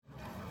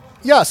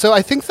Yeah, so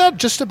I think that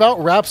just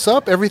about wraps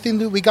up everything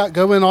that we got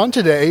going on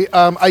today.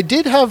 I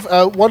did have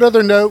one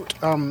other note.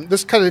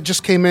 This kind of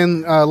just came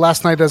in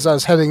last night as I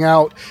was heading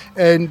out,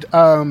 and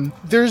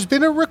there's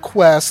been a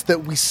request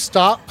that we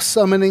stop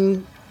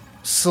summoning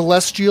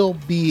celestial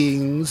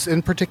beings,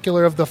 in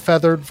particular of the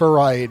feathered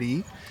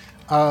variety,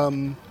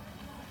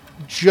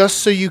 just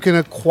so you can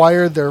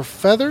acquire their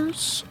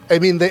feathers. I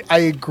mean, I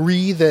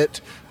agree that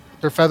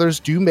their feathers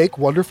do make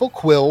wonderful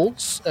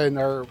quills, and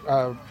are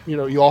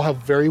you all have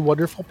very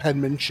wonderful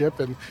penmanship,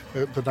 and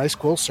the nice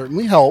quills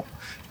certainly help.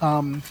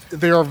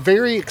 They are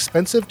very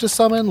expensive to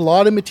summon, a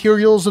lot of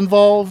materials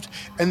involved,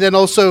 and then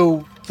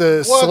also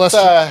the What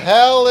the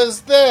hell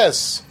is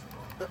this?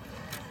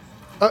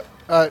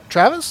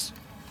 Travis?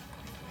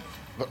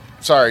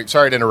 Sorry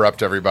to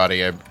interrupt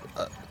everybody.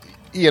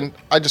 Ian,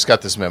 I just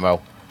got this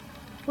memo.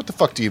 What the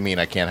fuck do you mean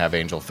I can't have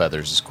angel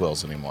feathers as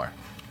quills anymore?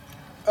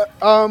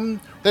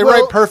 They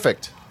write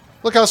perfect.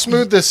 Look how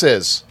smooth this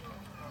is.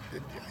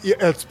 Yeah,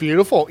 it's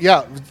beautiful.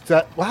 Yeah,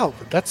 that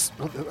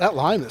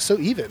line is so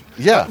even.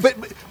 Yeah, but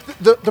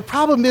the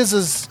problem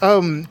is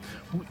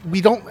we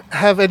don't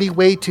have any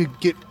way to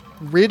get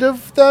rid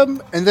of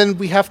them, and then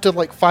we have to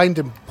like find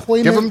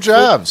employment. Give them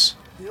jobs.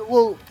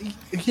 Put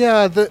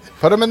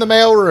them in the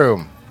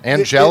mailroom.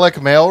 Angelic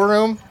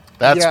mailroom.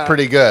 That's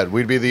pretty good.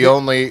 We'd be the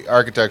only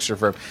architecture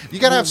firm. You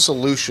got to have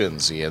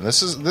solutions, Ian.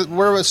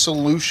 We're a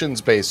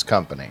solutions-based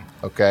company,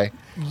 okay?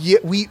 Yeah,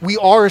 we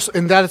are,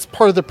 and that is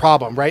part of the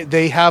problem, right?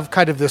 They have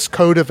kind of this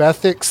code of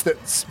ethics that,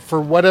 for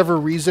whatever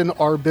reason,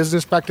 our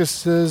business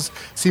practices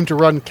seem to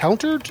run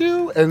counter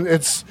to, and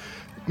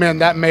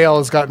that mail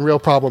has gotten real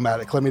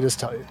problematic, let me just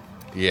tell you.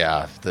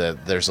 Yeah,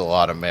 there's a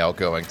lot of mail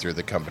going through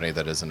the company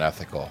that isn't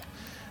ethical.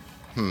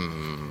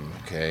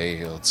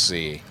 Okay, let's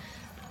see.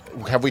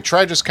 Have we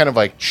tried just kind of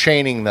like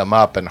chaining them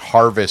up and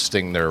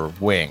harvesting their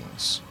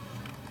wings?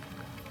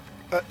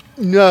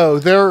 No,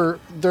 they're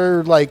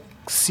like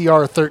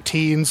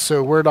CR13,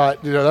 so we're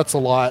not. That's a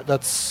lot.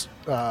 That's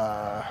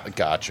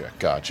Gotcha.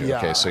 Yeah.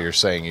 Okay, so you're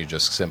saying you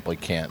just simply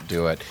can't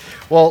do it.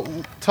 Well,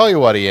 tell you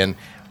what, Ian,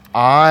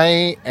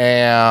 I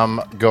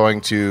am going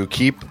to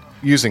keep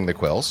using the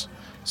quills.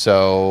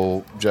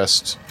 So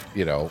just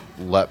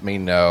let me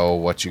know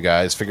what you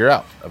guys figure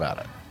out about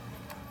it.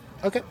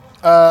 Okay.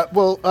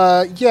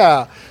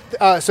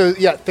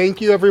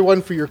 Thank you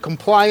everyone for your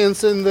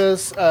compliance in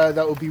this.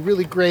 That would be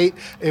really great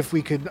if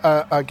we could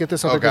get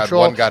this under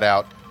control. One got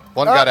out.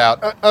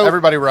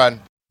 Everybody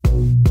run.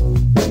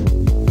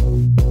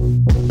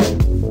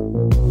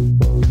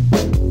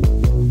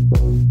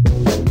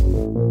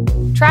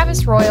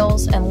 Travis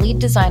Royals and lead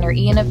designer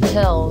Ian of the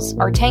Hills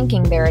are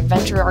tanking their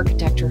adventure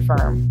architecture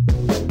firm,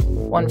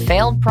 one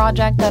failed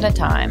project at a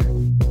time.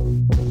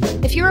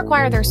 If you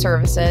require their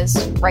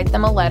services, write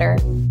them a letter,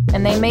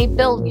 and they may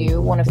build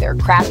you one of their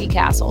crappy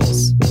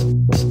castles.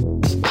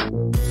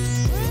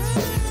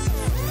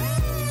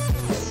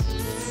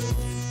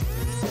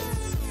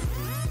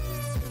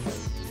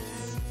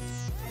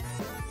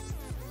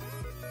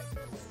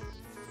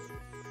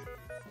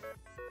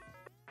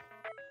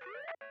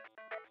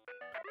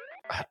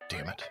 Ah,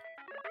 damn it.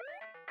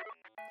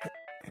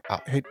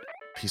 Hey,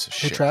 piece of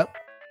shit.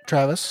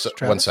 Travis.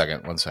 One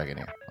second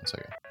here.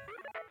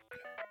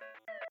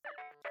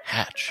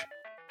 Hatch,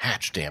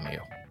 damn you.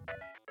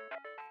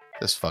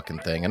 This fucking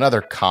thing.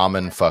 Another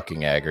common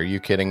fucking egg. Are you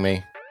kidding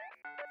me?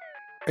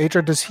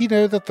 Adrian, does he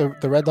know that the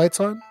red light's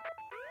on?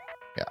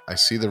 Yeah, I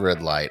see the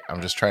red light.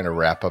 I'm just trying to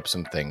wrap up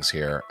some things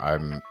here.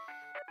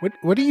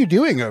 What are you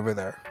doing over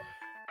there?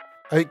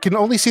 I can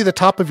only see the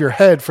top of your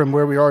head from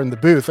where we are in the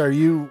booth. Are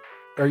you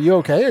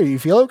okay? Are you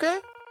feel okay?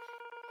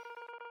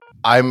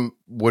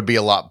 Would be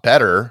a lot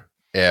better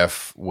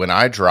if when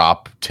I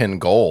drop 10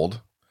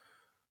 gold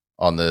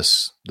on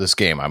this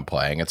game I'm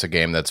playing, it's a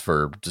game that's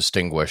for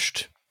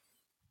distinguished,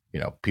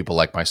 people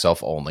like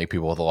myself only,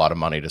 people with a lot of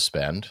money to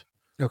spend.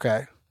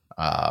 Okay.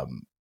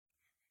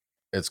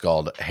 It's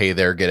called Hey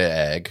There, Get an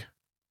Egg.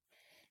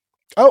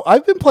 Oh,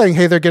 I've been playing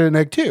Hey There, Get an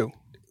Egg too.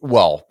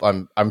 Well,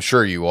 I'm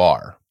sure you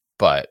are,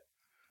 but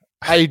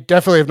I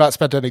definitely have not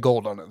spent any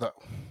gold on it though.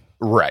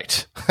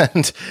 Right.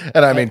 and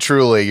I mean,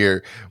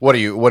 truly, what are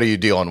you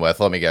dealing with?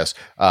 Let me guess.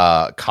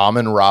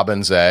 Common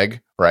robin's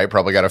egg, right?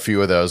 Probably got a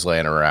few of those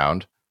laying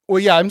around. Well,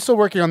 yeah, I'm still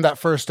working on that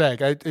first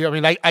egg. I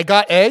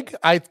got egg.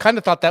 I kind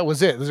of thought that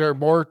was it. Is there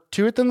more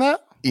to it than that?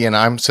 Ian,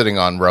 I'm sitting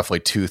on roughly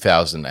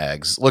 2,000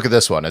 eggs. Look at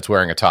this one. It's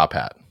wearing a top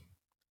hat.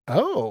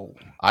 Oh.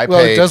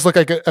 It does look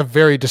like a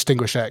very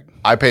distinguished egg.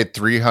 I paid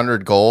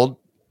 300 gold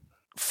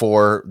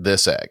for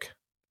this egg.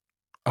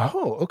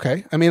 Oh,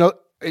 okay. I mean,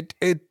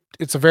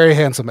 it's a very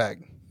handsome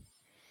egg.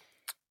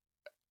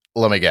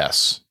 Let me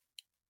guess.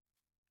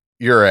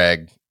 Your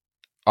egg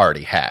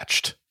already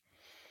hatched.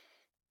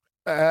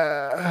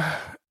 I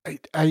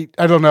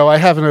don't know. I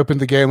haven't opened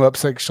the game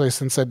up actually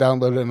since I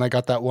downloaded it, and I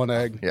got that one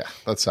egg. Yeah,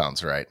 that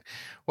sounds right.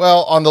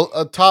 Well, on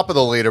the top of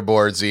the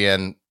leaderboards,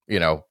 Ian,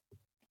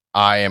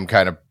 I am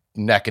kind of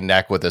neck and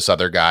neck with this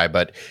other guy,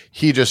 but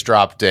he just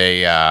dropped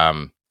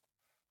a,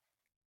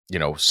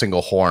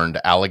 single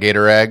horned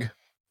alligator egg.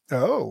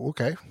 Oh,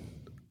 okay.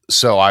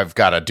 So I've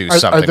got to do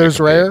something. Are those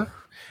rare?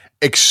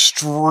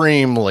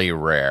 Extremely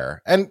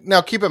rare. And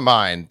now keep in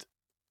mind,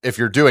 if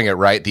you're doing it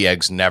right, the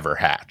eggs never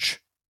hatch.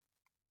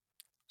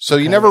 So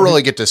you never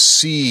really get to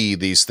see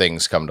these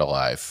things come to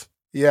life.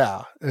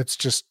 Yeah, it's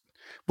just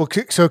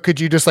so could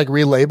you just like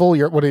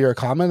relabel one of your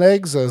common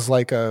eggs as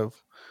like a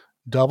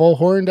double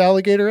horned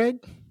alligator egg?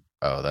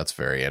 Oh, that's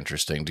very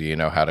interesting. Do you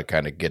know how to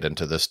kind of get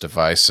into this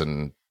device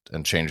and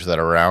change that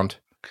around?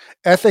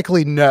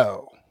 Ethically,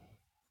 no.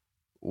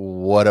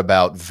 What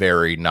about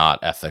very not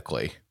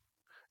ethically?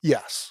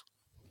 Yes.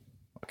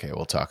 Okay,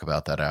 we'll talk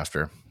about that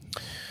after.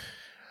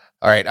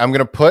 All right, I'm going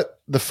to put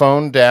the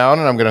phone down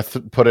and I'm going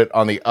to put it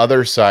on the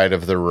other side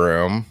of the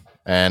room.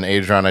 And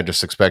Adrian, I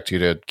just expect you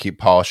to keep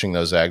polishing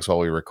those eggs while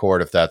we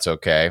record, if that's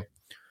okay.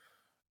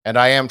 And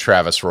I am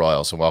Travis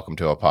Royals, and welcome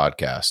to a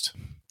podcast.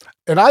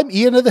 And I'm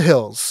Ian of the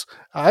Hills.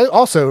 I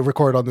also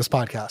record on this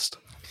podcast.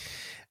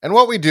 And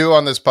what we do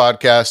on this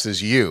podcast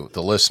is you,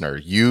 the listener,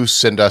 you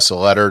send us a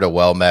letter to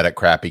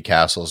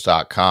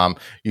wellmet@crappycastles.com.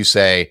 You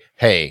say,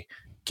 hey,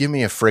 give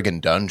me a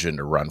friggin' dungeon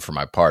to run for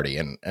my party.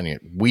 And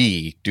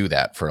we do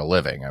that for a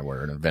living.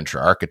 We're an adventure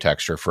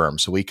architecture firm.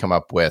 So we come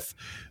up with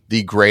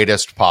the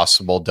greatest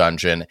possible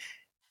dungeon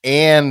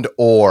and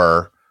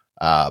or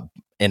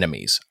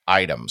enemies,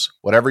 items,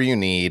 whatever you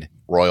need.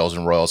 Royals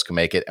and Royals can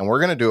make it. And we're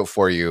going to do it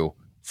for you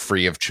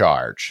free of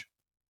charge.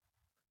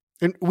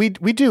 And we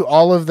do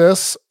all of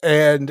this,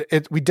 and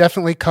we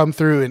definitely come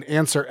through and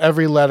answer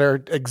every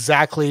letter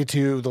exactly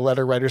to the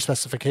letter writer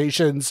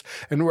specifications,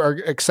 and we're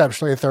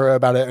exceptionally thorough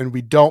about it, and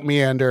we don't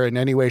meander in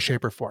any way,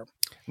 shape, or form.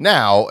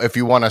 Now, if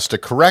you want us to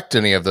correct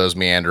any of those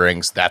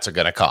meanderings, that's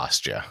going to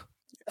cost you.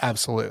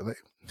 Absolutely.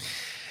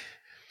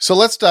 So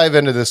let's dive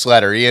into this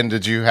letter. Ian,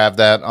 did you have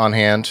that on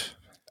hand?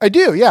 I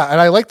do, yeah.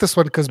 And I like this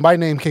one because my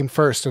name came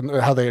first and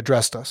how they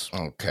addressed us.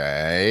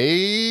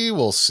 Okay.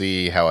 We'll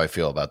see how I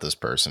feel about this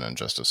person in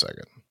just a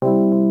second.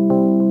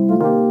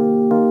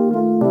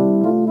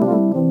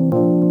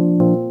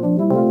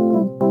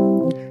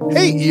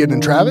 Hey, Ian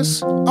and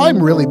Travis.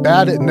 I'm really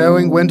bad at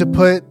knowing when to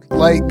put,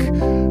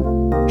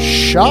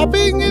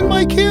 shopping in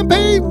my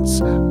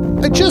campaigns.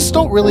 I just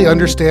don't really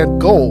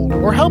understand gold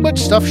or how much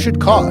stuff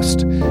should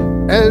cost.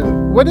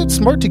 And when it's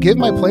smart to give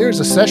my players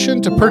a session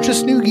to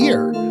purchase new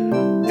gear.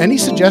 Any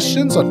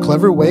suggestions on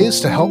clever ways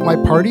to help my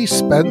party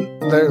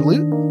spend their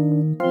loot?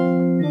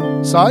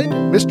 Signed,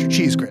 Mr.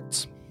 Cheese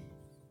Grits.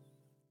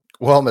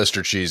 Well,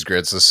 Mr. Cheese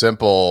Grits, the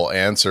simple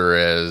answer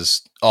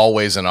is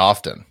always and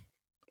often.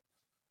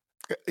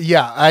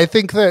 Yeah, I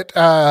think that,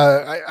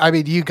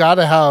 you got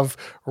to have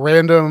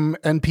random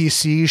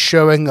NPCs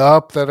showing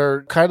up that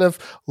are kind of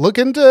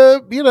looking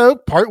to,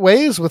 part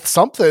ways with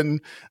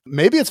something.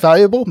 Maybe it's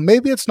valuable,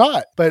 maybe it's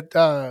not. But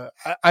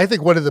I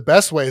think one of the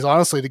best ways,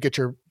 honestly, to get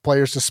your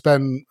players to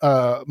spend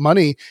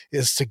money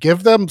is to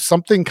give them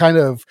something kind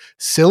of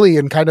silly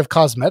and kind of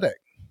cosmetic.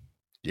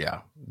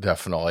 Yeah,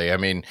 definitely. I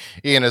mean,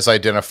 Ian has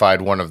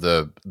identified one of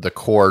the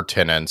core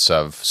tenets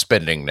of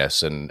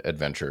spendingness in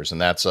adventures,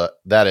 and that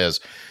is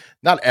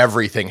not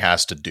everything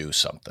has to do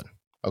something.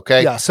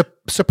 Okay. Yeah.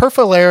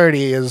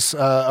 Superfluity is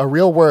a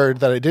real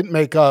word that I didn't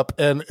make up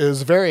and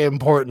is very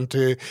important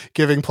to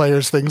giving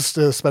players things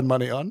to spend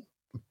money on.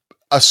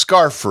 A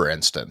scarf, for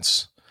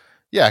instance.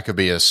 Yeah, it could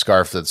be a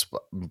scarf that's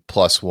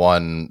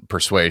 +1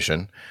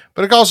 persuasion,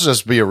 but it could also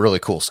just be a really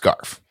cool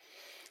scarf.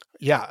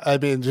 Yeah,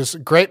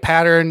 just great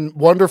pattern,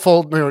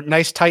 wonderful,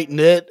 nice tight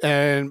knit,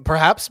 and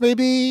perhaps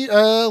maybe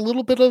a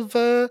little bit of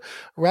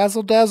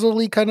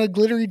razzle-dazzle-y kind of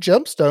glittery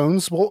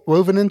gemstones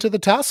woven into the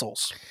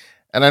tassels.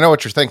 And I know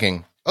what you're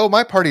thinking. Oh,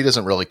 my party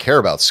doesn't really care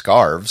about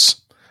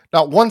scarves.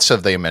 Not once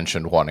have they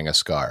mentioned wanting a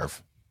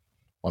scarf.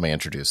 Let me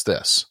introduce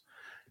this.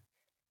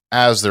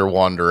 As they're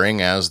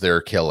wandering, as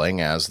they're killing,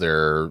 as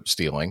they're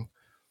stealing,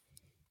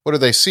 what do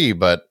they see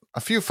but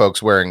a few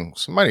folks wearing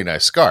some mighty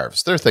nice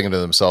scarves? They're thinking to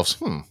themselves,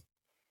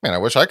 man, I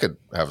wish I could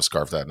have a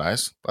scarf that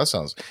nice. That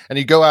sounds... And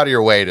you go out of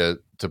your way to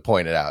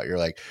point it out. You're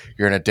like,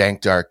 you're in a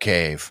dank, dark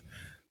cave.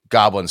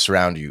 Goblins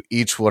surround you.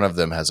 Each one of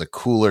them has a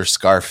cooler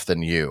scarf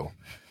than you.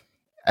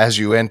 As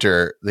you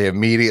enter, they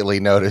immediately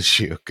notice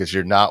you because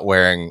you're not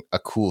wearing a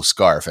cool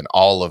scarf, and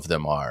all of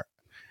them are.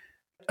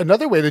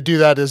 Another way to do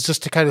that is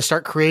just to kind of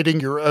start creating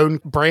your own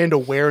brand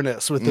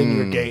awareness within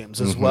your games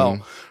as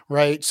well,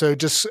 right? So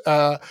just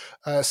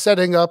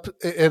setting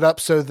it up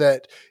so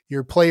that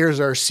your players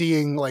are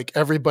seeing like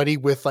everybody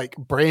with like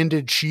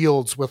branded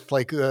shields with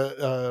like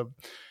the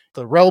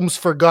Realms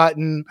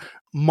Forgotten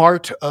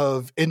mart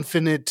of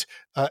infinite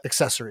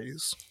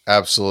accessories.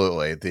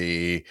 Absolutely.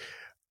 The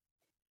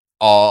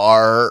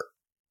RFRI,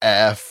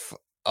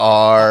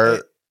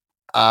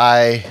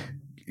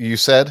 you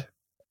said?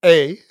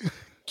 A.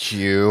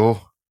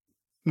 Q.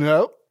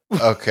 No.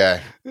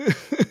 Okay.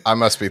 I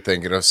must be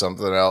thinking of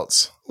something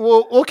else.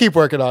 We'll keep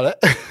working on it.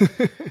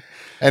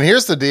 And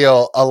here's the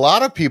deal. A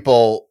lot of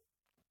people,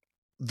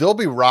 they'll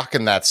be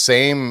rocking that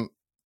same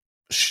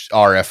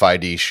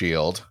RFID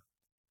shield,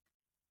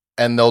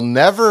 and they'll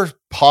never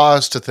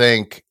pause to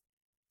think,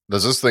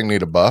 does this thing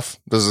need a buff?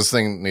 Does this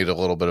thing need a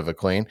little bit of a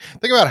clean?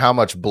 Think about how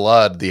much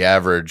blood the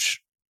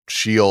average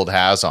shield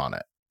has on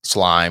it.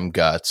 Slime,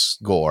 guts,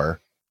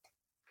 gore.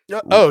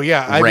 Oh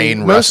yeah,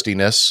 Rain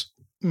rustiness.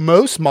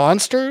 Most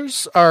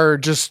monsters are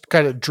just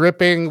kind of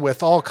dripping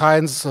with all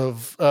kinds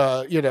of,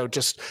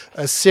 just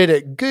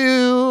acidic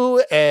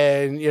goo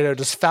and,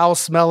 just foul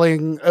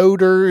smelling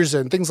odors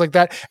and things like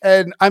that.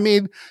 And I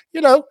mean,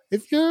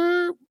 if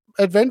your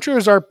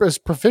adventurers are as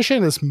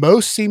proficient as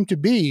most seem to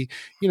be,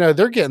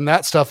 they're getting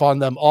that stuff on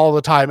them all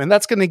the time. And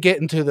that's going to get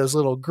into those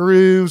little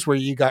grooves where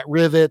you got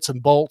rivets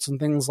and bolts and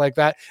things like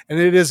that. And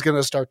it is going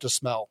to start to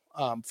smell.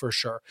 For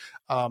sure.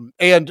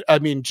 And I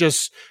mean,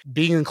 just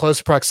being in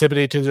close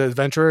proximity to the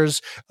adventurers,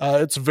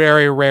 it's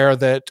very rare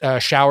that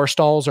shower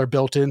stalls are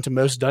built into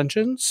most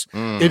dungeons.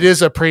 It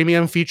is a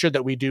premium feature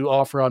that we do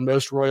offer on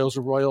most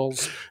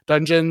Royals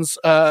dungeons,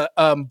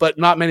 but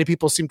not many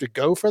people seem to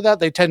go for that.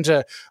 They tend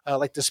to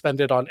like to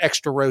spend it on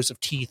extra rows of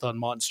teeth on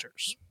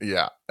monsters.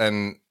 Yeah.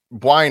 And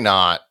why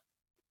not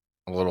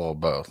a little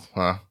of both,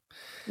 huh?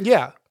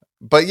 Yeah.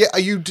 But yeah,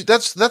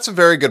 that's a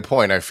very good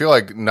point. I feel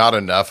like not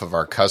enough of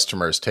our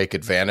customers take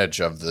advantage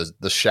of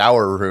the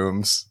shower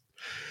rooms.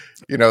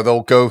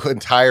 They'll go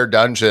entire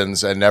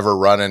dungeons and never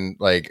run in,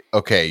 like,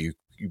 okay, you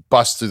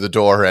bust through the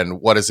door and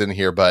what is in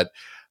here but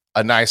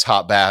a nice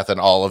hot bath,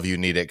 and all of you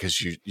need it because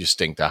you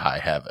stink to high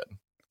heaven.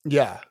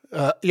 Yeah.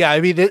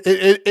 I mean,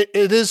 it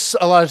is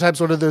a lot of times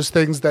one of those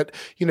things that,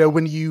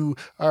 when you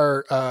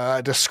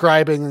are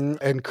describing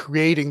and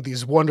creating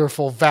these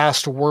wonderful,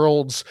 vast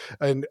worlds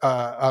and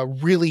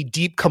really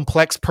deep,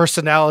 complex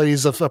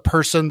personalities of a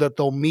person that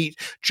they'll meet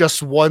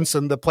just once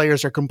and the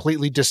players are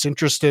completely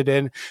disinterested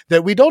in,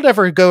 that we don't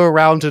ever go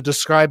around to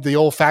describe the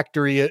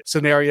olfactory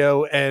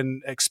scenario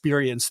and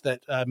experience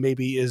that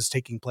maybe is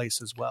taking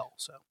place as well.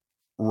 So,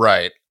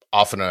 right.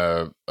 Often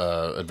a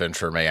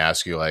adventurer may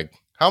ask you, like,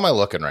 how am I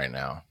looking right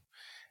now?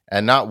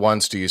 And not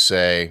once do you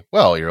say,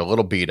 well, you're a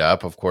little beat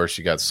up. Of course,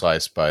 you got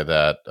sliced by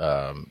that,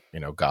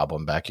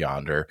 goblin back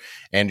yonder,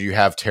 and you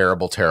have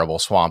terrible, terrible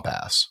swamp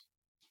ass.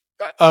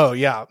 Oh,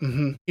 yeah.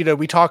 Mm-hmm.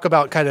 We talk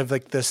about kind of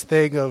like this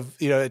thing of,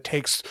 it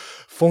takes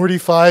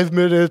 45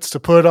 minutes to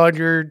put on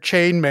your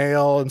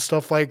chainmail and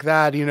stuff like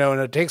that, and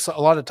it takes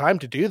a lot of time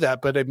to do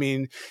that. But I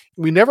mean,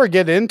 we never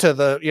get into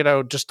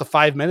the, just the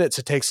 5 minutes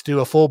it takes to do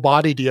a full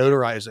body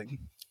deodorizing.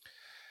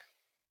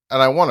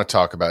 And I want to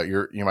talk about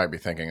you might be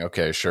thinking,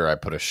 okay, sure, I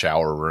put a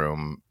shower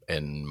room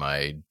in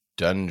my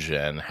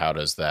dungeon. How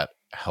does that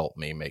help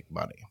me make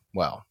money?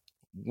 Well,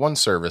 one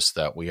service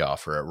that we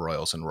offer at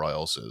Royals and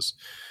Royals is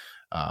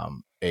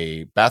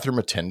a bathroom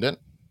attendant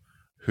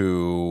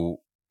who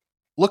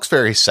looks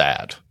very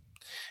sad.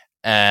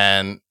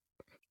 And,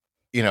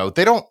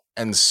 they don't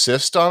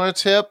insist on a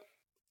tip,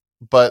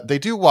 but they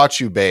do watch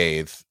you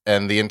bathe.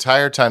 And the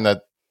entire time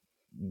that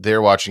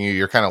they're watching you,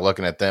 you're kind of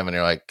looking at them and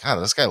you're like, God,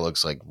 this guy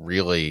looks like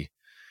really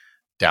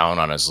down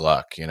on his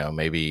luck.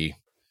 Maybe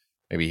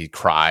he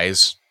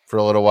cries for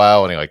a little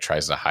while and he like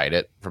tries to hide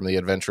it from the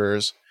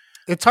adventurers.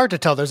 It's hard to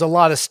tell. There's a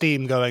lot of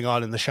steam going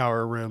on in the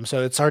shower room,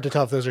 so it's hard to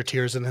tell if those are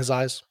tears in his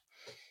eyes.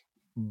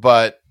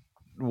 But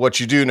what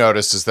you do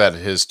notice is that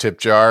his tip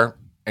jar,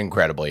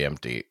 incredibly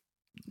empty.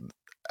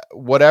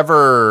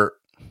 Whatever,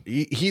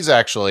 he's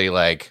actually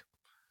like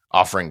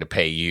offering to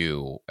pay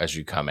you as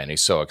you come in.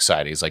 He's so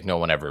excited. He's like, no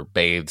one ever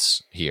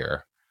bathes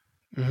here.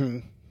 Mm-hmm.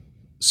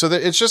 So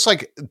that it's just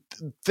like,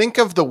 think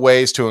of the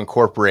ways to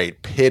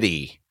incorporate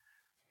pity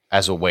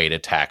as a way to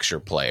tax your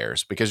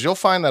players, because you'll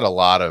find that a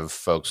lot of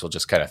folks will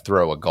just kind of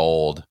throw a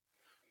gold.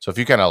 So if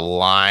you kind of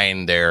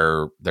line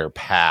their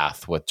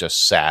path with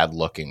just sad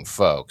looking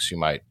folks, you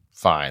might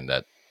find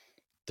that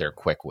they're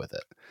quick with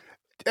it.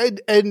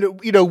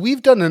 And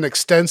we've done an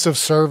extensive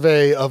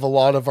survey of a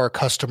lot of our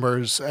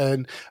customers,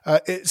 and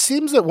it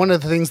seems that one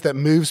of the things that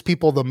moves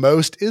people the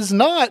most is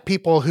not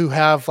people who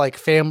have like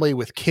family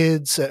with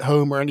kids at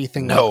home or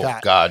anything like that. No,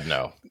 God,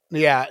 no.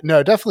 Yeah,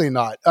 no, definitely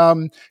not.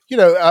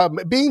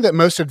 Being that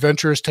most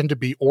adventurers tend to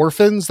be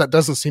orphans, that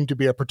doesn't seem to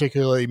be a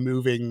particularly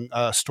moving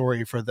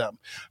story for them.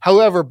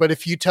 However, but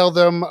if you tell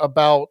them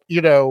about,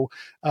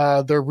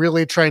 they're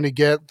really trying to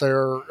get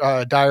their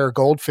dire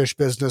goldfish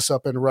business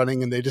up and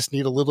running, and they just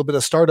need a little bit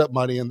of startup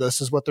money, and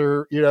this is what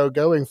they're,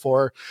 going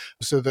for,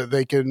 so that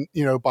they can,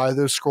 buy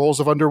those scrolls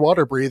of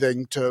underwater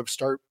breathing to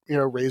start,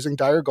 raising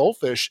dire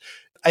goldfish.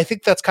 I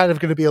think that's kind of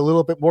going to be a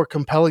little bit more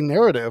compelling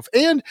narrative.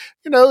 And,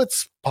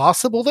 it's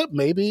possible that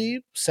maybe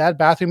sad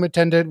bathroom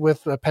attendant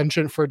with a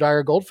penchant for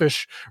dire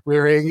goldfish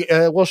rearing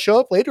will show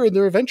up later in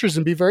their adventures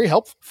and be very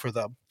helpful for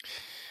them.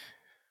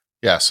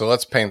 Yeah. So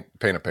let's paint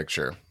a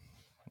picture.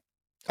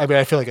 I mean,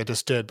 I feel like I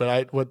just did,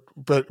 but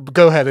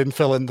go ahead and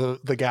fill in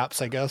the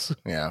gaps, I guess.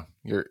 Yeah.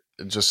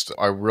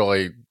 I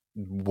really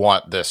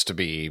want this to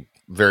be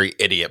very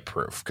idiot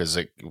proof, because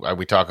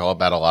we talk all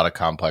about a lot of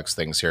complex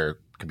things here.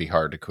 Can be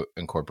hard to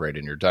incorporate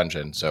in your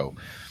dungeon. So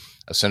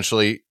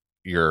essentially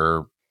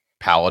your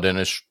paladin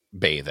is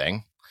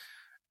bathing,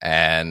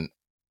 and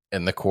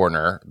in the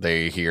corner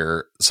they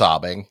hear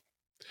sobbing,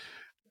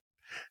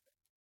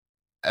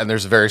 and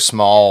there's a very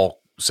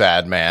small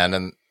sad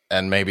man,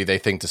 and maybe they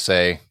think to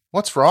say,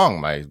 what's wrong,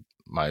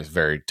 my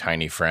very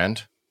tiny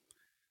friend?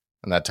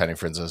 And that tiny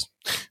friend says,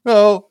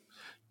 oh,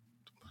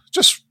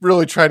 Just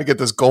really trying to get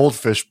this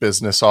goldfish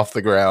business off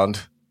the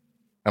ground.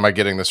 Am I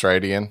getting this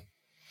right, Ian?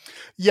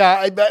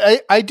 Yeah,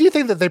 I do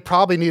think that they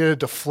probably need to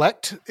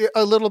deflect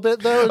a little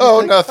bit, though.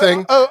 Oh,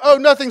 nothing. Oh,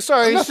 nothing.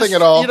 Sorry, Nothing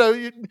at all.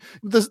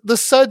 The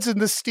suds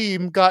and the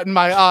steam got in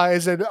my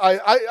eyes, and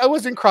I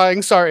wasn't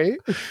crying. Sorry.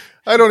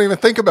 I don't even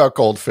think about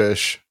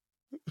goldfish.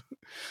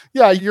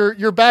 Yeah,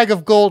 your bag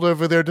of gold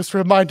over there just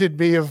reminded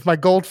me of my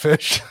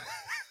goldfish.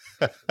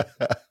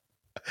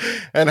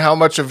 And how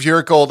much of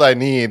your gold I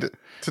need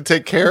to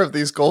take care of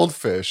these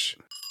goldfish.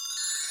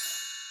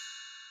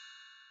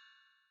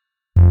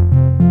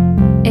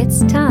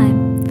 It's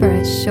time for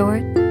a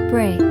short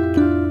break.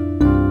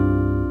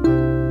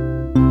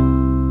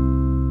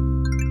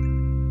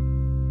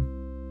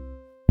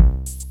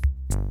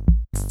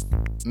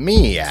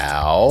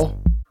 Meow.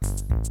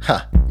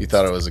 Huh, you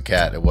thought it was a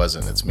cat. It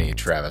wasn't. It's me,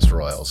 Travis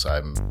Royals.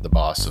 I'm the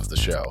boss of the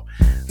show.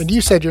 And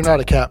you said you're not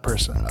a cat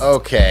person.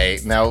 Okay,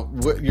 now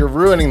you're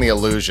ruining the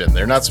illusion.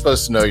 They're not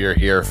supposed to know you're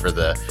here for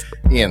the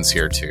Ian's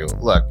here too.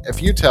 Look,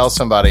 if you tell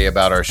somebody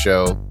about our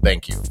show,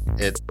 thank you.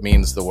 It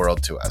means the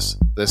world to us.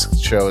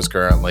 This show is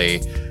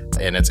currently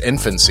in its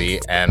infancy,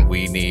 and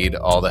we need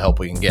all the help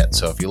we can get.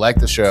 So if you like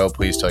the show,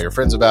 please tell your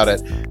friends about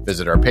it.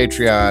 Visit our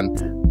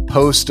Patreon.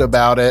 Post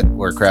about it.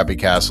 We're Crappy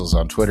Castles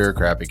on Twitter,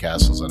 Crappy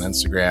Castles on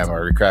Instagram,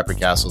 or Crappy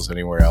Castles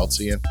anywhere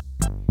else, Ian?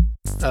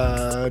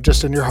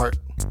 Just in your heart.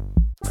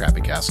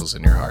 Crappy Castles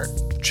in your heart.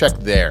 Check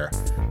there.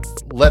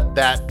 Let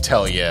that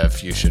tell you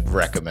if you should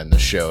recommend the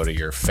show to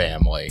your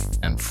family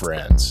and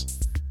friends.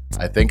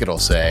 I think it'll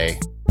say,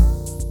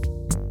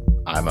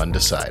 I'm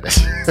undecided.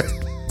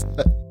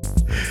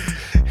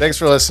 Thanks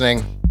for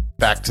listening.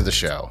 Back to the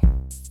show.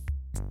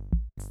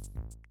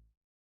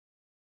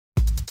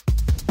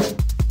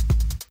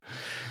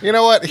 You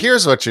know what?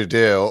 Here's what you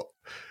do.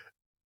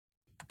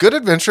 Good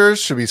adventurers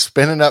should be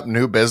spinning up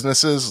new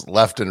businesses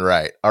left and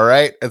right. All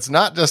right. It's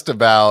not just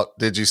about,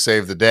 did you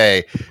save the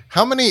day?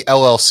 How many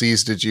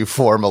LLCs did you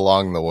form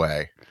along the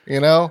way?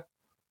 You know?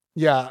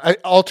 Yeah.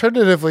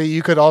 Alternatively,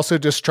 you could also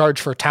just charge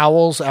for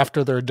towels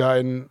after they're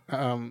done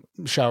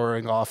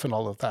showering off and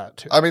all of that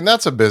too. I mean,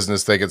 that's a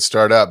business they could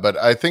start up, but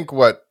I think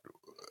what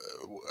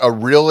a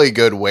really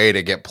good way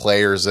to get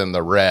players in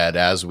the red,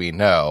 as we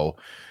know,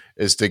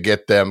 is to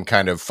get them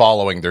kind of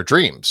following their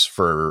dreams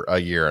for a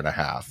year and a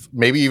half,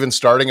 maybe even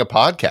starting a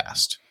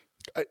podcast.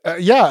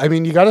 Yeah. I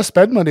mean, you got to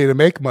spend money to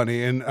make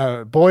money.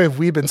 And boy, have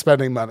we been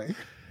spending money.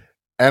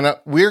 And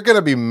we're going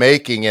to be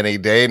making any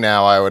day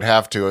now, I would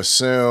have to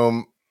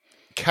assume.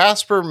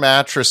 Casper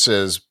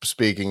mattresses,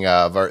 speaking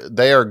of,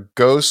 they are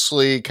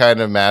ghostly kind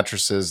of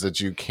mattresses that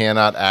you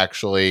cannot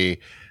actually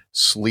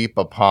sleep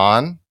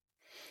upon.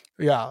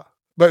 Yeah.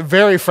 But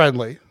very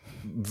friendly.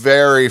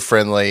 Very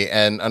friendly,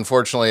 and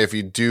unfortunately, if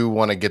you do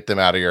want to get them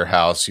out of your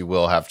house, you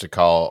will have to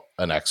call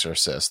an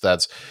exorcist.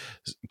 That's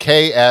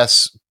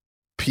KSPAR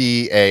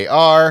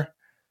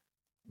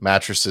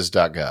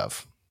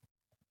mattresses.gov.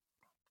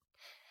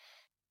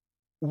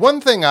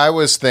 One thing I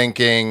was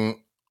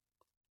thinking,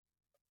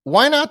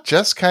 why not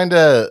just kind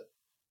of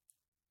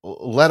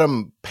let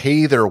them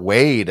pay their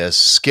way to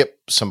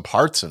skip some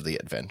parts of the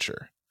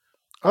adventure?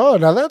 Oh,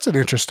 now that's an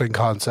interesting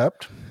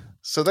concept.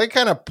 So they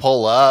kind of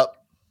pull up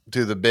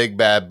to the big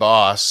bad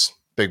boss.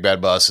 Big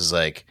bad boss is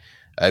like,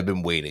 I've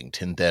been waiting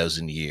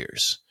 10,000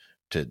 years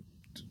to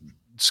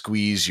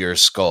squeeze your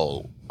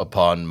skull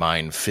upon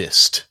mine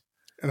fist.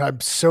 And I'm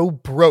so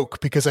broke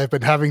because I've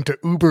been having to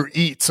Uber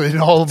Eats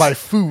and all of my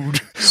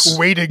food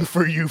waiting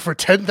for you for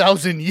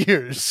 10,000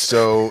 years.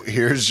 So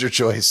here's your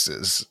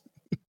choices.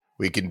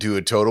 We can do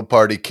a total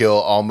party kill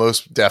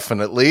almost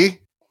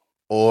definitely,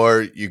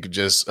 or you could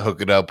just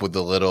hook it up with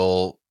a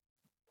little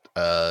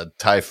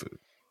Thai food.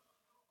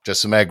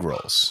 Just some egg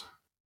rolls.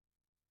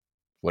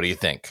 What do you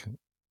think?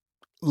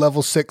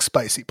 Level 6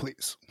 spicy,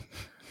 please.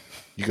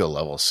 You go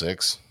level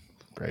 6?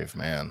 Brave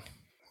man.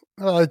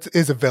 Well, it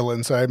is a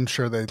villain, so I'm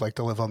sure they'd like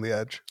to live on the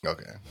edge.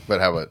 Okay.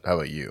 But how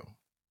about you?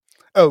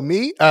 Oh,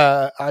 me?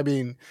 I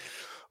mean,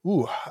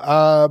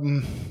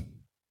 I'm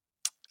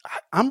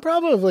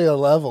probably a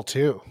level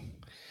 2.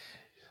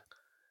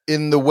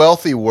 In the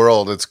wealthy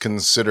world, it's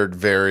considered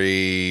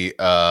very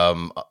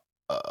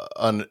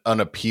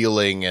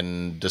unappealing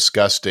and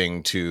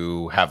disgusting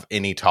to have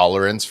any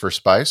tolerance for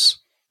spice.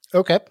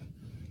 Okay.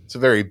 It's a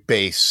very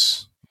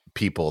base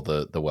people,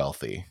 the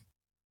wealthy.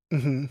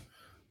 Mm-hmm.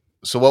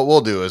 So what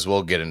we'll do is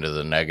we'll get into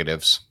the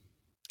negatives.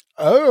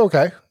 Oh,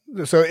 okay.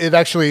 So it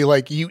actually,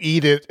 like, you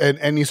eat it, and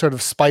any sort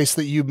of spice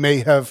that you may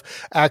have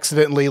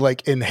accidentally,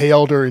 like,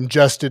 inhaled or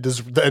ingested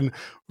is then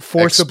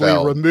forcibly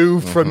Expelled.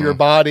 removed from your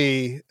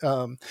body.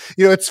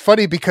 It's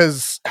funny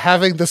because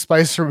having the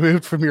spice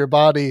removed from your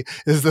body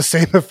is the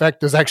same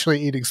effect as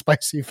actually eating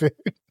spicy food.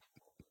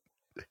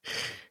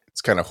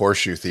 It's kind of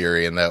horseshoe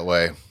theory in that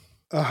way.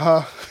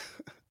 Uh-huh.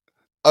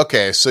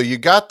 Okay, so you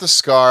got the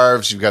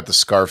scarves, you've got the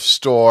scarf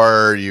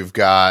store, you've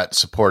got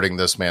supporting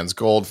this man's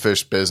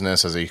goldfish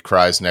business as he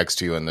cries next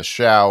to you in the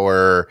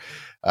shower.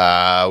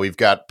 We've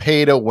got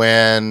pay to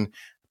win,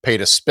 pay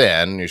to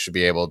spin. You should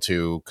be able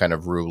to kind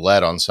of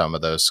roulette on some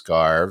of those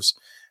scarves.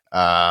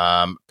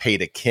 Pay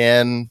to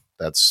kin,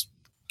 that's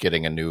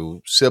getting a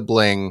new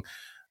sibling.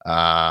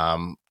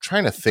 Trying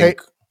to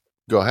think.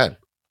 Go ahead.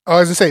 I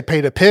was going to say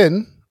pay to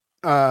pin,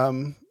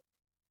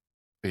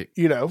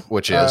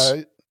 which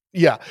is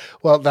yeah.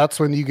 Well, that's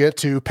when you get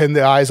to pin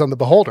the eyes on the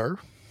beholder.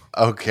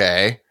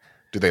 Okay.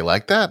 Do they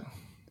like that?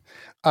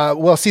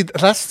 Well,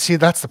 that's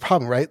the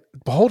problem, right?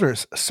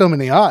 Beholders, so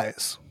many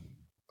eyes.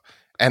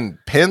 And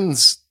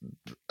pins,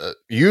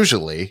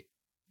 usually,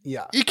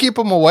 yeah, you keep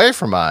them away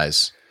from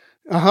eyes.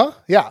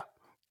 Yeah.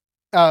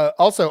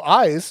 Also,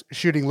 eyes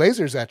shooting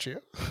lasers at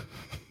you.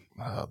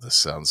 Oh, this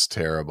sounds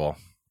terrible.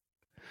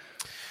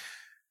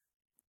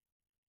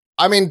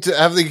 I mean,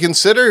 have they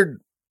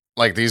considered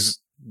like these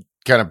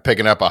kind of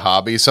picking up a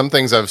hobby? Some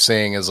things I've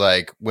seen is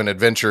like when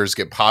adventures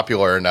get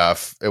popular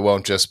enough, it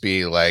won't just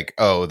be like,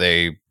 oh,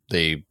 they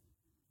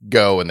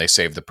go and they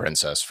save the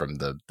princess from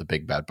the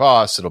big bad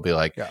boss. It'll be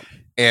like,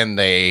 and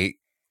they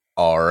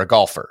are a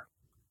golfer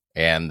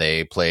and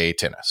they play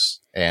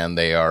tennis and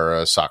they are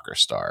a soccer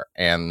star.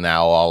 And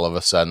now all of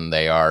a sudden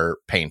they are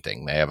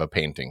painting. They have a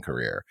painting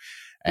career.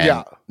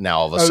 And now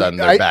all of a sudden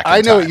they're back in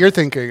I know time. what you're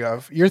thinking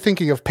of. You're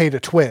thinking of pay to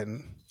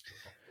twin.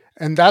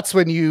 And that's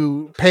when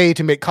you pay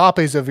to make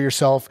copies of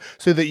yourself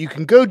so that you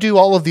can go do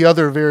all of the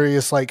other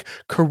various like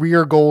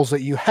career goals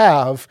that you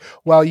have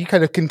while you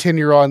kind of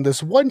continue on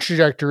this one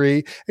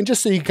trajectory, and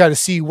just so you kind of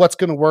see what's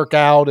going to work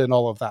out and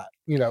all of that,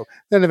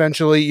 then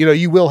eventually,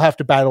 you will have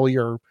to battle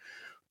your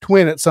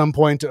twin at some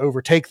point to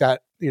overtake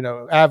that,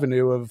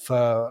 avenue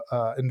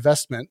of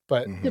investment.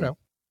 But,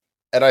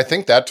 And I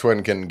think that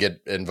twin can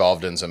get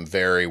involved in some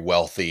very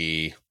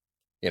wealthy,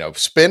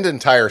 spend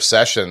entire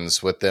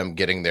sessions with them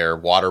getting their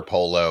water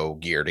polo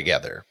gear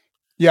together.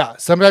 Yeah.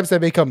 Sometimes they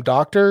become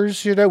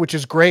doctors, which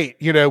is great,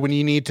 when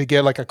you need to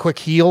get like a quick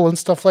heal and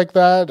stuff like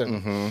that.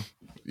 And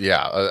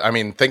Yeah. I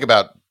mean, think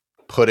about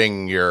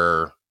putting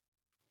your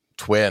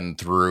twin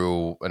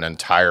through an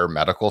entire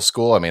medical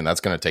school. I mean,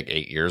 that's going to take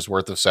 8 years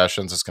worth of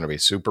sessions. It's going to be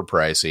super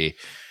pricey.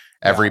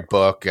 Every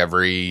book,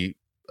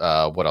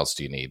 what else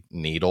do you need?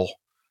 Needle.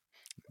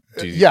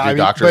 Do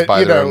doctors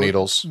buy their own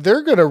needles?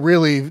 They're going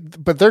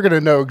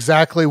to know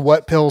exactly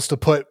what pills to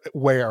put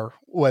where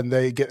when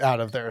they get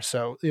out of there.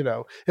 So,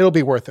 it'll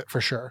be worth it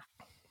for sure.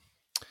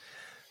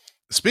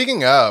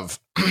 Speaking of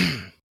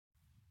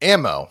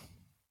ammo,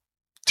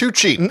 too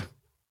cheap.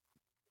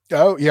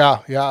 Oh, yeah.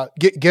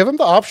 Give them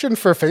the option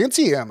for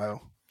fancy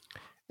ammo.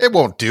 It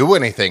won't do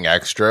anything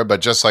extra, but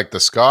just like the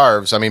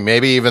scarves, I mean,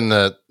 maybe even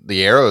the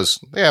arrows,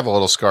 they have a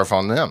little scarf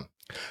on them.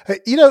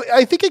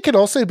 I think it could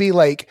also be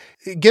like,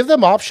 give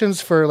them options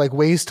for like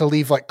ways to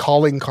leave like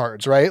calling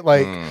cards, right?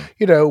 Like,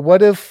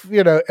 what if,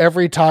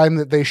 every time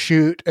that they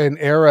shoot an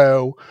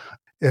arrow,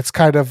 it's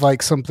kind of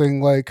like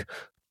something like,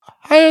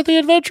 "Hi, are the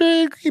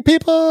adventuring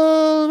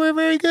people, we're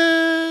very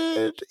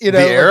good." The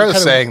arrow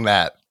saying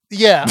that.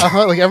 Yeah.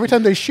 Like every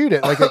time they shoot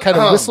it, like it kind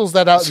of whistles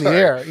that out in the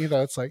air.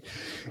 It's like,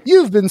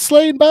 "You've been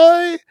slain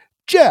by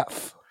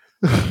Jeff."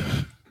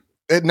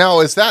 Now,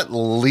 is that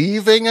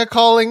leaving a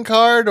calling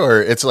card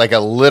or it's like a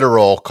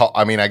literal call?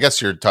 I mean, I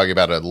guess you're talking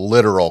about a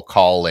literal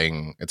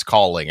calling. It's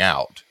calling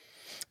out.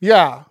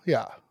 Yeah.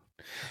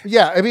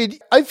 I mean,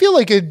 I feel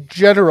like in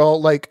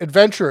general, like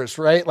adventurers,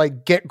 right?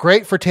 Like get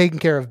great for taking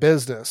care of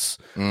business,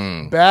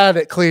 bad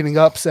at cleaning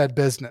up said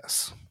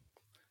business.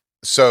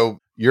 So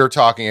you're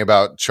talking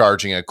about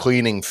charging a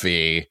cleaning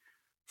fee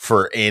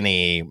for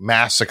any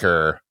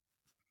massacre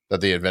that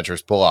the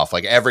adventurers pull off.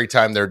 Like every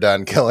time they're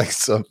done killing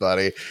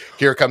somebody,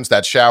 here comes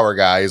that shower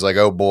guy. He's like,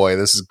 "Oh boy,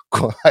 this is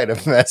quite a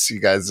mess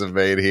you guys have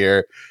made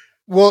here."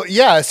 Well,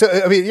 yeah. So,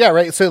 I mean, yeah,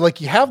 right. So like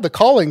you have the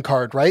calling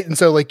card, right? And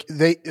so like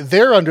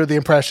they're under the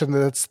impression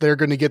that they're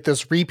going to get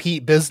this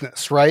repeat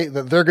business, right?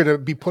 That they're going to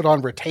be put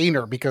on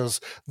retainer because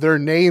their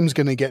name's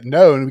going to get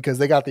known because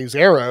they got these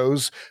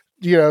arrows,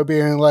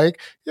 being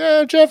like,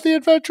 "Yeah, Jeff the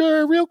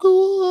Adventurer, real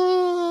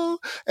cool."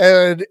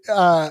 And,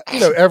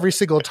 every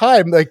single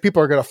time, like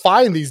people are going to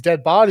find these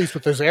dead bodies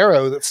with this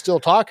arrow that's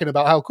still talking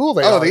about how cool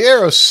they are. Oh, the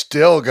arrow's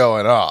still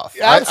going off.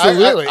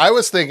 Absolutely. I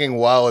was thinking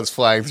while it's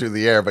flying through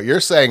the air, but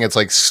you're saying it's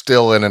like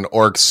still in an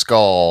orc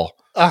skull.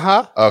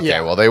 Okay.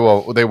 Yeah. Well, they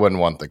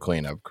wouldn't want the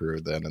cleanup crew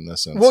then in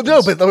this instance. Well,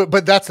 no,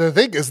 but that's the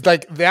thing is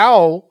like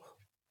now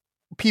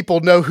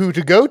people know who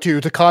to go to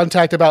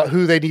contact about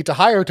who they need to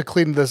hire to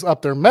clean this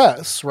up their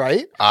mess,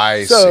 right?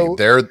 I see.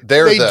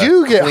 They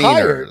do get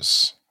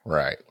cleaners. Hired.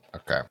 Right.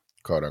 Okay.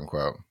 Quote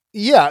unquote.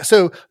 Yeah.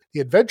 So the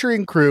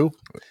adventuring crew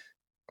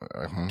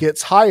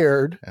gets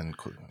hired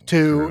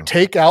to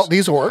take out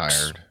these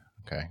orcs.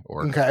 Okay.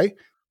 Okay.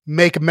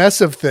 Make a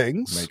mess of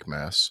things. Make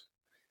mess.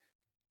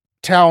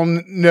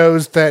 Town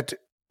knows that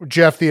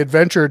Jeff the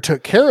Adventurer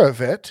took care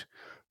of it,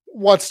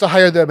 wants to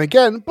hire them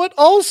again, but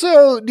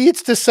also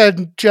needs to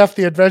send Jeff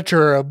the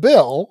Adventurer a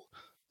bill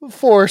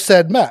for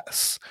said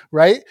mess,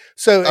 right?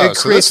 So it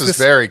creates this is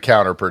very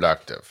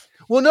counterproductive.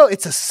 Well, no,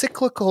 it's a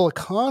cyclical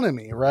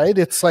economy, right?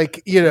 It's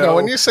like, No,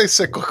 when you say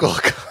cyclical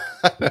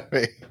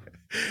economy,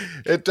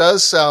 it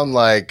does sound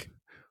like,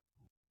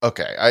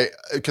 okay,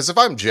 because if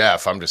I'm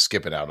Jeff, I'm just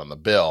skipping out on the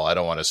bill. I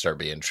don't want to start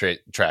being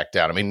tracked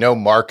down. I mean, no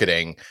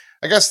marketing.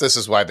 I guess this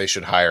is why they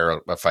should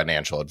hire a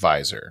financial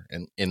advisor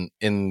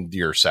in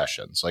your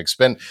sessions. Like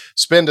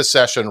spend a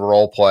session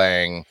role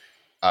playing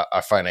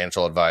a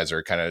financial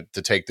advisor, kind of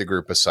to take the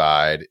group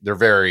aside. They're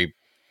very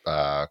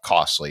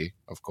costly,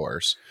 of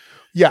course.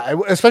 Yeah,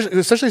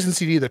 especially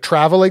since you need the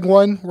traveling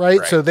one,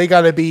 right? So they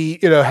got to be,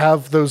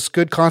 have those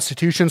good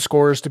constitution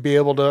scores to be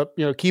able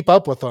to, keep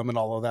up with them and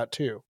all of that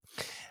too.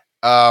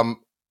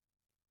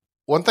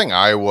 One thing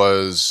I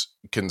was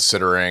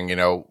considering,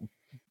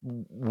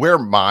 where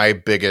my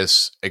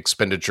biggest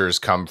expenditures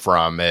come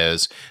from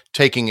is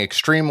taking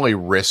extremely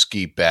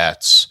risky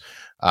bets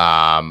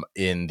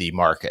in the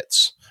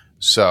markets.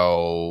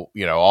 So,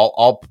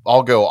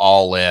 I'll go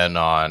all in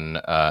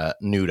on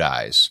Nude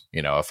Eyes,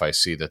 if I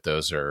see that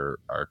those are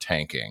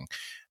tanking.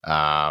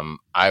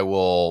 I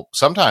will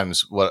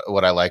sometimes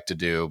what I like to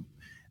do.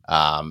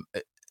 Lots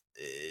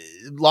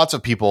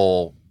of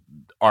people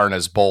aren't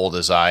as bold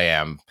as I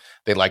am.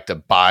 They like to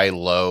buy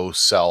low,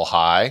 sell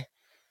high.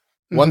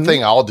 One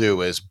thing I'll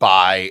do is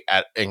buy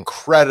at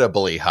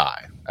incredibly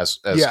high, as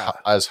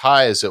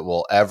high as it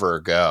will ever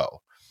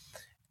go,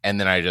 and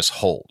then I just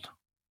hold.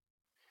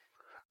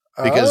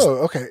 Because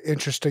okay,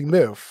 interesting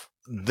move.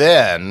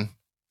 Then,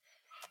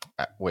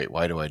 wait,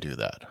 why do I do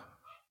that?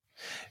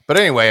 But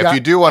anyway, if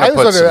you do want to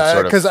put some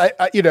sort of, because I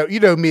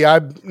me,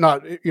 I'm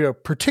not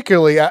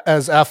particularly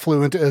as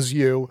affluent as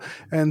you,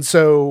 and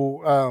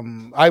so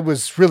I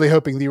was really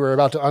hoping that you were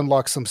about to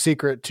unlock some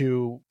secret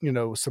to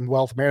some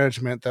wealth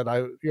management that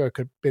I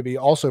could maybe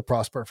also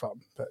prosper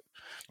from. But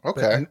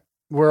okay,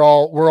 but we're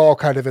all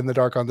kind of in the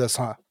dark on this,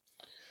 huh?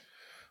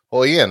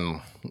 Well,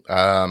 Ian,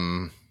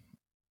 can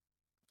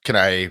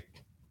I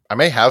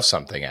may have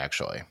something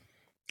actually.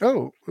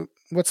 Oh,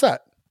 what's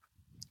that?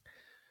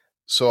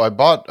 So I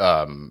bought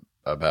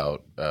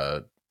about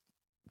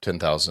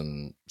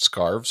 10,000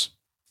 scarves.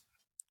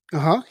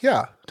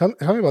 Yeah. Tell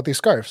me about these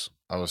scarves.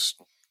 I was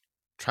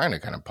trying to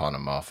kind of pawn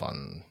them off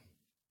on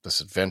this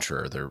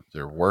adventurer.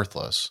 They're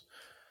worthless.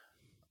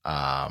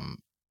 But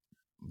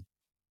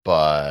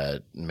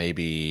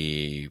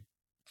maybe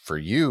for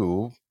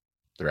you,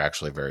 they're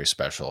actually very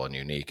special and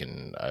unique.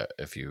 And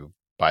if you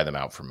buy them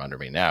out from under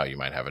me now, you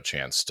might have a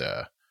chance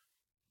to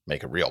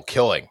make a real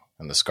killing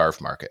in the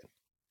scarf market.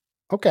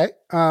 Okay.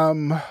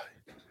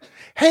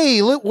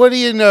 Hey, what do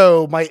you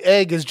know? My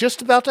egg is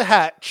just about to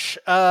hatch.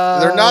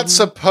 They're not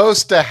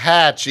supposed to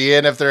hatch,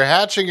 Ian. If they're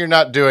hatching, you're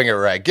not doing it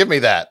right. Give me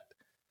that.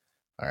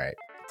 All right.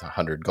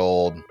 100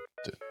 gold.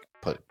 To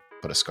put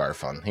a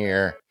scarf on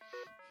here.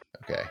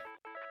 Okay.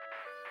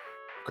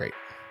 Great.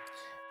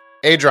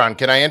 Adron,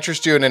 can I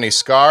interest you in any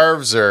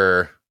scarves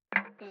or?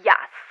 Yes.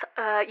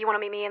 You want to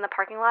meet me in the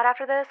parking lot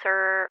after this,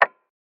 or?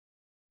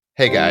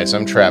 Hey guys,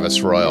 I'm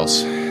Travis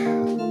Royals.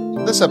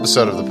 This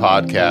episode of the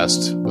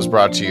podcast was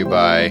brought to you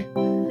by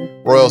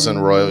Royals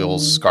and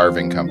Royals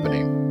Scarving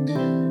Company.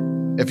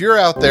 If you're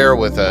out there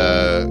with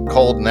a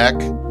cold neck,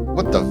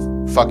 what the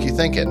fuck you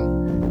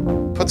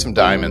thinking? Put some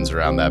diamonds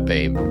around that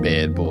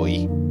bed,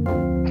 boy.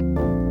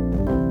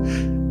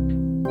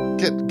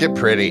 Get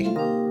pretty.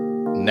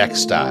 Neck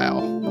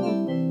style.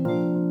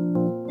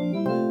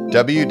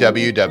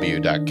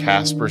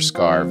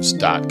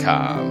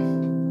 www.casperscarves.com.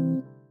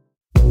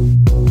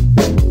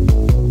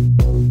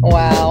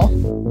 Wow.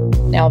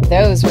 Now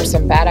those were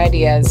some bad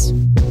ideas.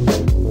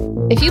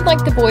 If you'd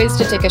like the boys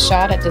to take a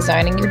shot at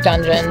designing your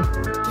dungeon,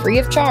 free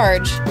of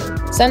charge,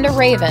 send a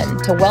raven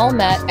to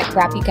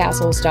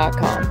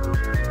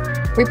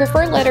wellmet@crappycastles.com. We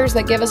prefer letters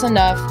that give us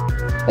enough,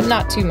 but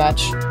not too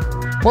much.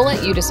 We'll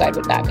let you decide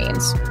what that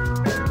means.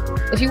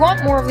 If you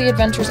want more of the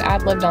adventures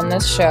ad-libbed on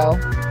this show,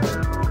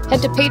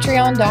 head to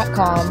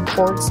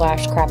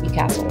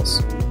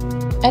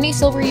patreon.com/crappycastles. Any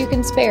silver you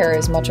can spare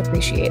is much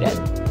appreciated.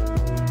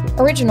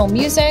 Original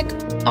music,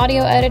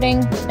 audio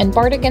editing, and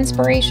bardic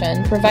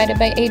inspiration provided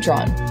by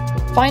Adron.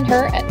 Find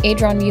her at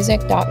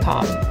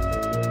adronmusic.com.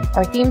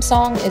 Our theme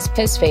song is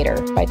Piss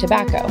Fader by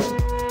Tobacco.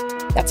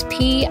 That's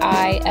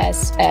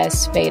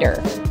Piss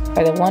Fader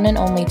by the one and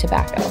only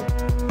Tobacco.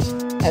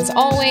 As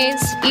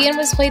always, Ian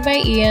was played by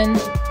Ian,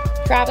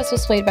 Travis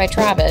was played by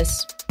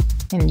Travis,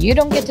 and you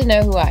don't get to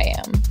know who I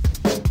am.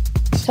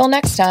 Till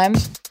next time,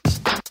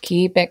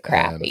 keep it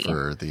crappy. And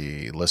for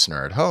the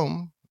listener at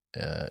home,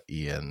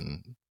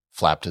 Ian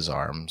flapped his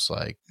arms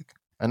like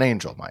an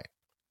angel might.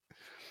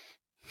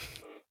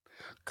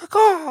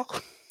 Caw-caw.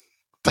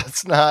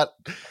 That's not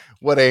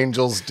what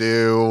angels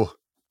do.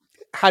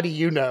 How do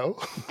you know?